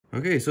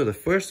Okay, so the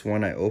first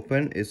one I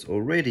opened is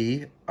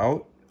already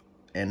out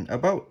and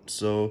about.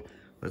 So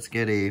let's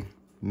get a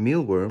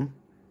mealworm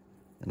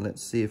and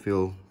let's see if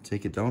he'll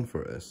take it down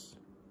for us.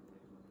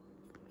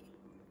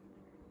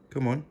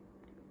 Come on.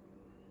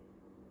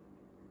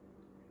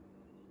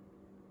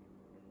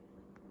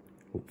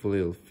 Hopefully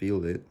he'll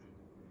feel it.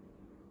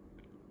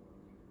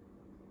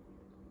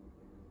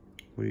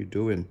 What are you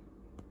doing?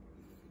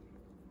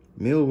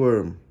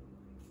 Mealworm,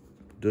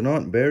 do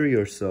not bury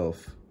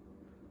yourself.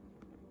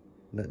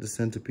 Let the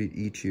centipede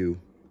eat you.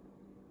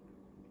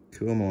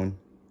 Come on.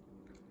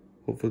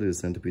 Hopefully the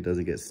centipede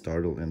doesn't get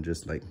startled and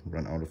just like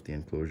run out of the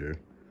enclosure.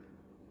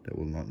 That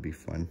will not be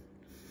fun.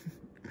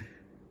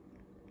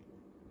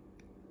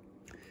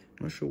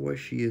 Not sure why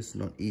she is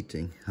not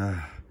eating.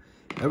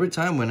 Every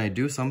time when I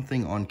do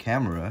something on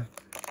camera,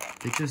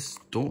 they just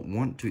don't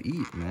want to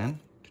eat, man.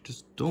 They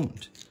just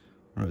don't.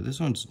 Alright, this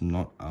one's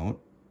not out.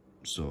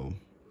 So,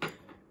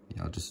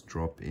 yeah, I'll just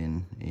drop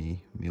in a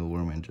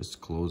mealworm and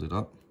just close it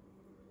up.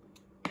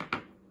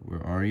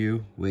 Where are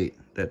you? Wait,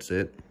 that's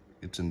it.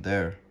 It's in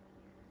there.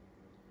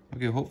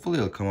 Okay, hopefully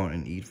it'll come out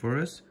and eat for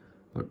us.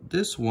 But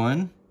this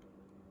one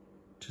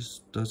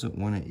just doesn't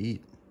want to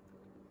eat.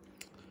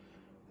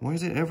 Why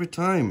is it every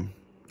time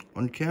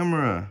on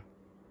camera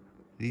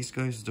these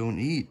guys don't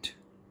eat?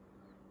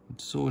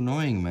 It's so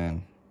annoying,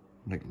 man.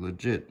 Like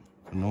legit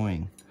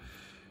annoying.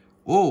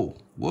 Oh,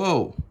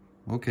 whoa.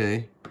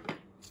 Okay,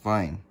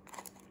 fine.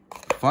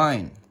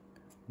 Fine.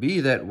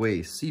 Be that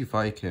way. See if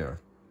I care.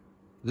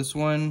 This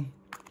one.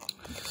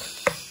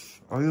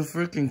 Are you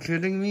freaking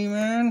kidding me,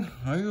 man?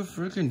 Are you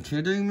freaking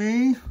kidding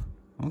me?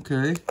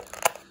 Okay.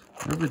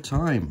 Every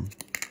time.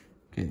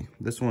 Okay,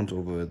 this one's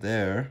over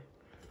there.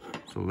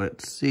 So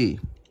let's see.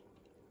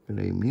 Get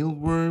a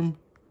mealworm.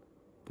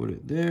 Put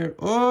it there.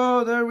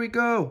 Oh, there we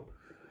go.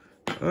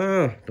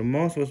 The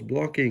mouse was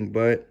blocking,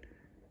 but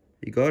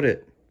he got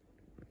it.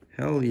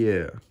 Hell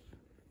yeah.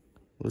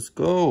 Let's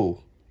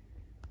go.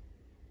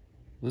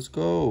 Let's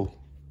go.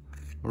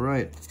 All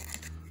right.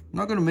 I'm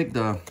not gonna make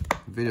the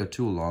video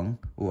too long.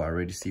 Oh, I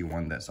already see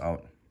one that's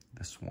out.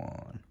 This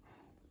one.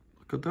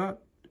 Look at that.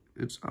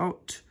 It's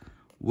out.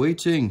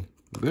 Waiting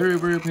very,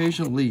 very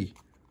patiently.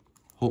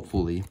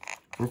 Hopefully.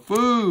 For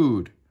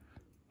food.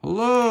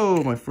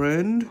 Hello, my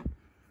friend.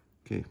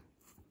 Okay.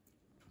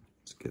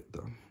 Let's get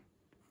the...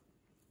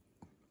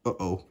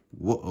 Uh-oh.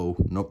 Whoa-oh.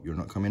 Nope, you're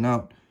not coming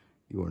out.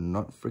 You are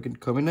not freaking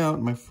coming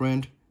out, my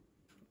friend.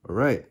 All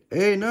right.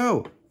 Hey,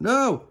 no.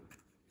 No.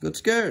 Got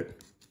scared.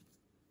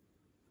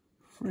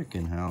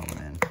 Freaking hell,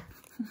 man.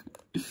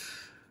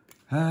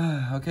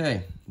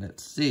 Okay,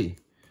 let's see.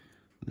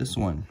 This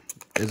one.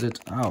 Is it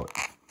out?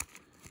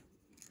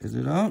 Is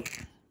it out?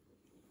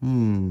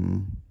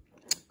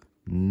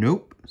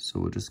 Nope. So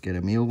we'll just get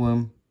a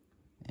mealworm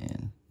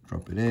and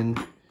drop it in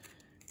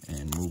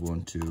and move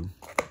on to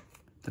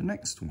the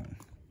next one.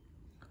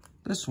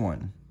 This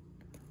one.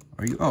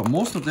 Are you... Oh,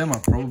 most of them are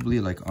probably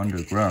like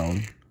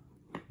underground.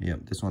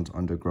 Yep, this one's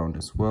underground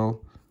as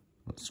well.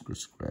 Let's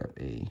just grab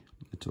a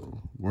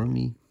little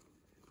wormy.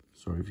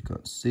 Sorry if you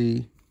can't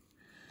see.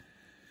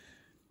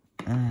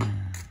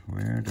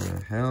 Where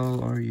the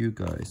hell are you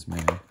guys,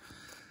 man?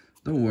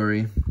 Don't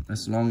worry.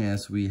 As long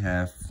as we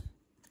have...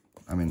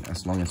 I mean,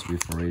 as long as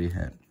we've already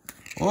had...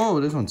 Oh,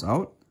 this one's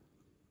out.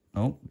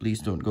 No, please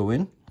don't go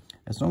in.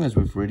 As long as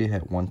we've already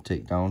had one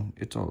takedown,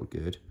 it's all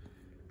good.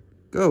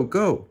 Go,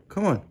 go.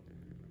 Come on.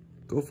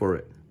 Go for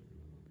it.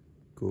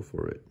 Go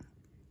for it.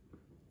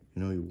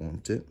 You know you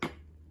want it.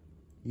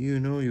 You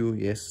know you...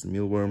 Yes,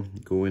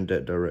 mealworm. Go in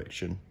that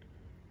direction.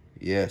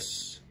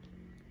 Yes.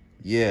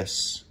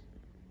 Yes.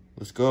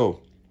 Let's go.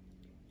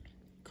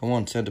 Come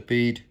on,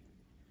 centipede.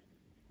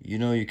 You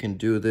know you can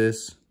do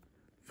this.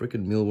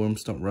 Freaking mealworm,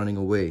 stop running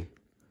away.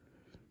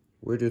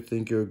 Where do you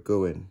think you're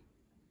going?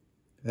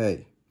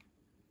 Hey.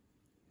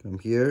 Come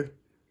here.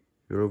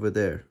 You're over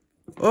there.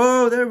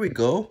 Oh, there we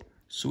go.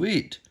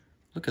 Sweet.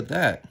 Look at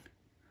that.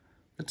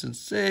 That's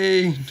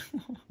insane.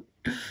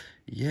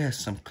 Yes,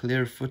 some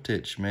clear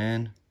footage,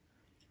 man.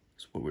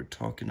 That's what we're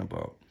talking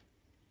about.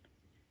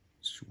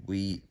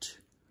 Sweet.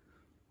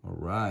 All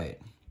right.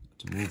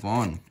 Let's move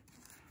on.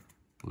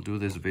 We'll do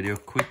this video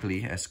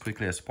quickly as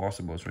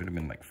possible. It's already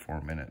been like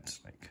 4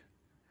 minutes. Like,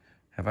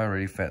 have I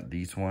already fed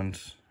these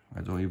ones?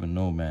 I don't even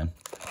know, man.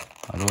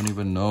 I don't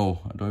even know.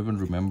 I don't even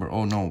remember.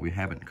 Oh, no, we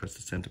haven't because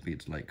the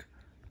centipede's like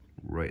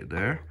right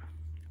there.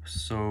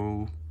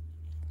 So,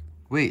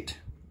 wait.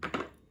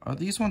 Are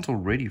these ones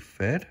already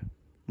fed?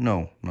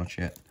 No, not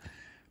yet.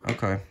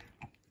 Okay.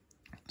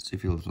 Let's see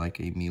if he looks like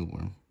a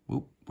mealworm.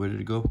 Whoop, where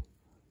did it go?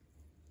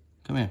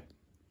 Come here.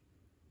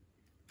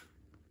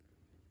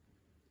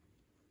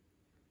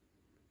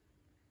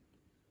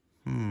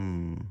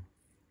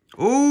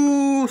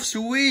 Oh,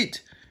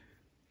 sweet.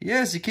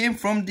 Yes, it came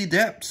from the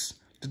depths.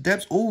 The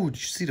depths. Oh,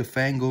 did you see the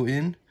fang go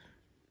in?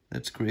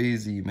 That's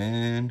crazy,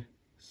 man.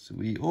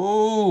 Sweet.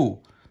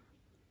 Oh,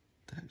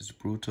 that is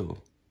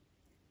brutal.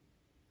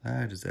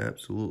 That is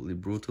absolutely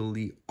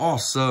brutally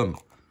awesome.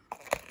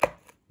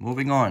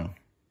 Moving on.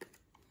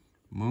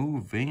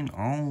 Moving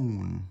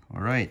on.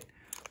 All right.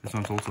 This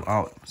one's also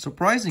out.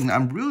 Surprising.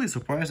 I'm really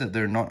surprised that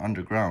they're not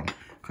underground,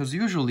 because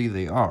usually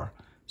they are.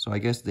 So I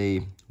guess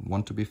they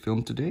want to be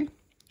filmed today.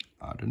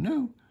 I don't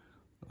know.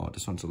 Oh,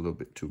 this one's a little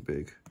bit too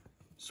big.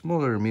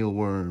 Smaller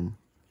mealworm.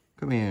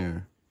 Come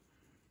here.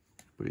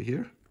 Put it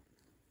here.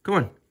 Come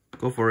on.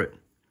 Go for it.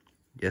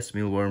 Yes,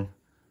 mealworm.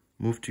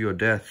 Move to your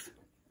death.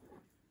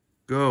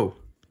 Go.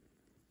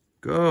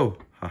 Go.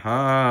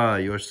 Haha.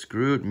 You're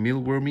screwed,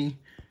 mealwormy.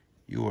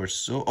 You are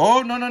so...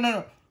 Oh, no, no, no,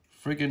 no.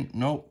 Friggin'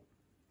 no.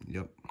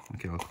 Yep.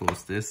 Okay, I'll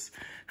close this.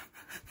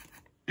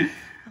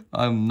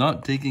 I'm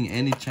not taking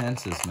any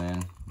chances,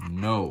 man.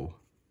 No.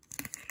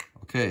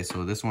 Okay,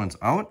 so this one's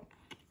out.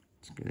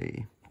 Let's get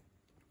a...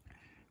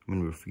 I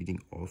mean, we're feeding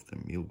off the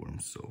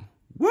mealworms, so...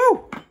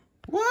 Woo!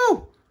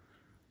 Woo!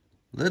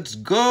 Let's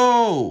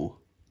go!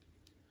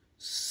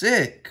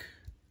 Sick!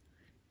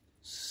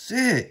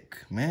 Sick,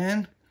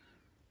 man.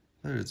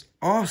 That is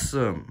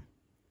awesome.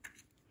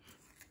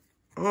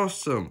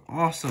 Awesome.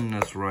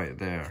 Awesomeness right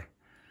there.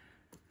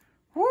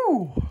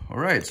 Woo!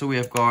 Alright, so we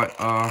have got...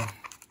 I'm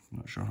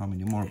not sure how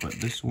many more, but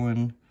this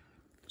one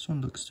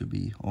looks to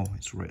be... Oh,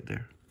 it's right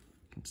there.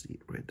 You can see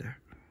it right there.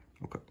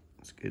 Okay,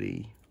 let's get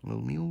a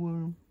little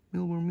mealworm.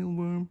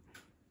 Mealworm.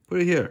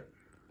 Put it here.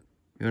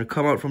 You're gonna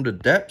come out from the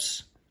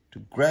depths to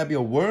grab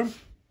your worm?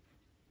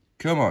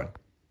 Come on.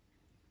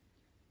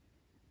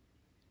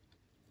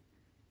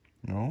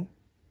 No?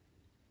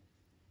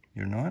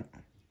 You're not?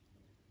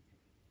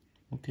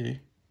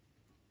 Okay.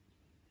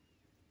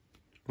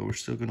 But we're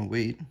still gonna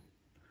wait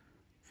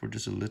for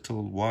just a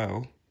little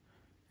while.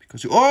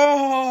 Because you...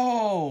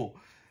 Oh!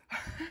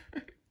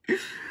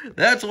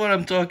 That's what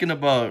I'm talking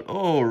about.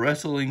 Oh,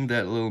 wrestling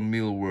that little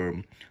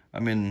mealworm. I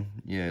mean,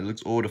 yeah, it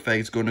looks... Oh, the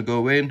fang's gonna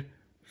go in.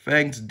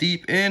 Fangs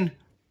deep in.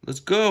 Let's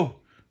go.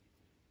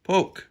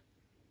 Poke.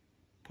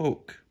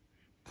 Poke.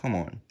 Come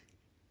on.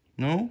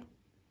 No?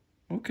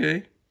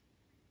 Okay.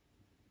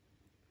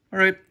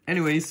 Alright,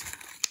 anyways.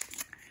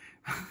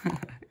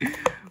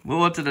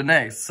 Move on to the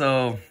next.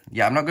 So,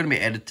 yeah, I'm not going to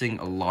be editing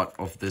a lot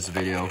of this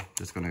video.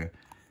 Just gonna...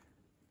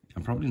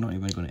 I'm probably not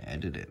even going to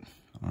edit it.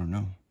 I don't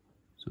know.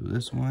 So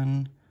this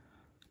one...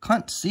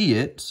 Can't see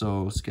it,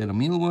 so let's get a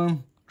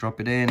mealworm.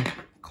 Drop it in.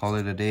 Call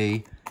it a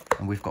day.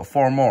 And we've got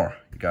 4 more,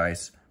 you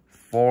guys.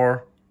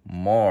 4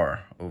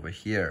 more over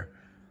here.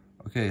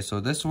 Okay, so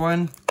this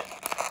one...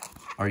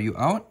 Are you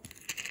out?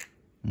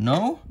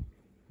 No?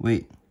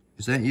 Wait,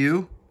 is that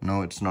you?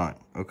 No, it's not.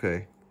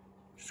 Okay.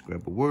 Just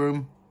grab a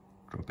worm.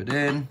 Drop it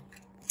in.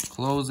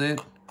 Close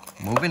it.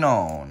 Moving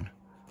on.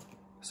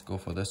 Let's go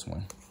for this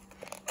one.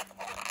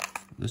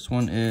 This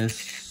one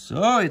is...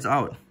 Oh, it's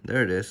out.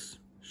 There it is.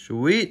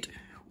 Sweet.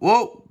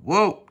 Whoa,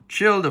 whoa.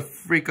 Chill the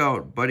freak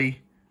out,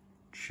 buddy.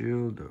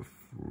 Chill the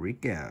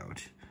freak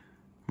out.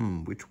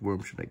 Which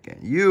worm should I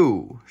get?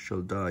 You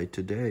shall die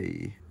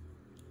today.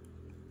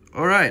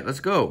 Alright, let's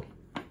go.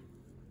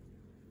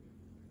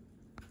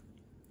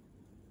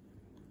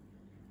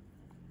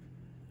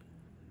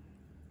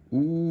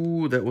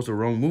 Ooh, that was a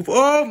wrong move.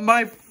 Oh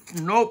my...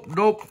 Nope.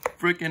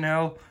 Freaking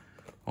hell.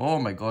 Oh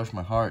my gosh,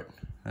 my heart.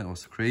 That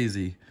was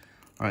crazy.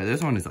 Alright,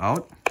 this one is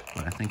out.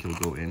 But I think he'll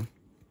go in.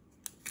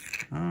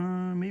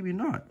 Maybe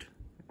not.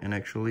 And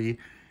actually,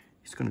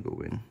 he's gonna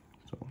go in.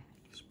 So,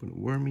 let's put a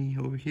wormy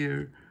over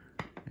here.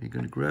 Are you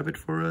gonna grab it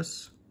for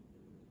us?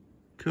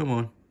 Come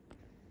on.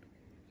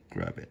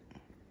 Grab it.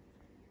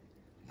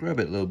 Grab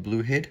it, little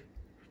blue head.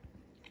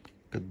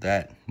 Look at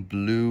that.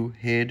 Blue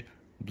head,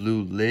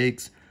 blue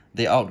legs.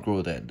 They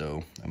outgrow that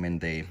though. I mean,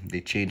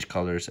 they change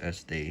colors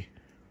as they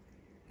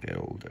get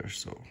older,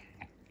 so.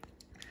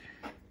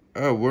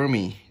 Oh,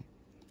 wormy.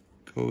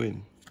 Go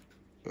in.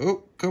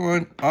 Oh, come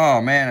on.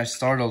 Oh, man, I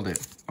startled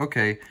it.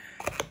 Okay.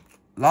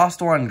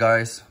 Last one,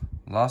 guys.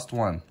 Last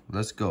one.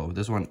 Let's go.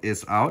 This one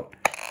is out.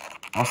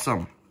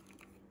 Awesome.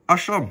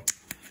 Awesome.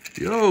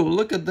 Yo,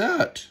 look at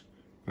that.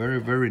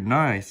 Very, very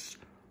nice.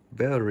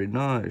 Very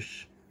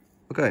nice.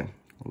 Okay.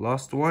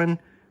 Last one.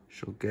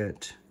 She'll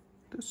get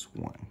this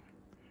one.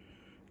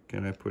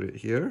 Can I put it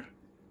here?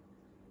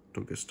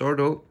 Don't get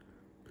startled.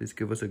 Please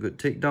give us a good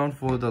takedown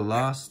for the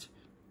last.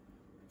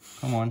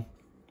 Come on.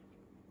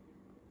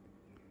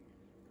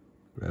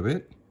 Grab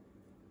it.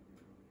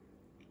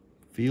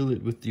 Feel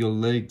it with your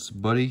legs,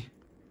 buddy.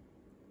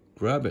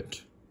 Grab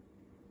it.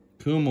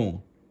 Come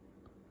on.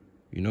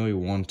 You know you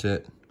want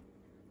it.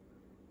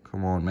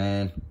 Come on,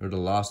 man. You're the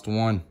last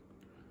one.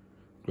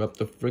 Grab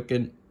the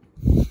frickin'...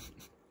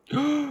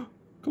 Come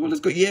on, let's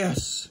go.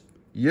 Yes.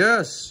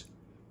 Yes.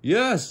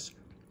 Yes.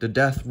 The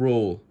death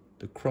roll.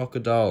 The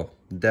crocodile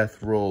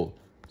death roll.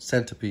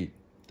 Centipede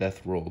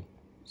death roll.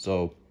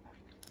 So,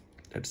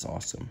 that's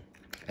awesome.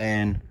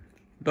 And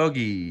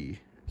doggy.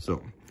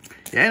 So,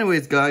 yeah,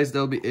 anyways, guys,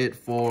 that'll be it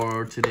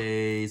for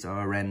today's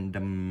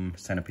random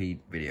centipede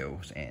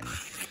videos. And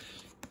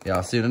yeah,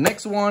 I'll see you in the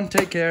next one.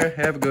 Take care.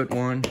 Have a good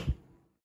one.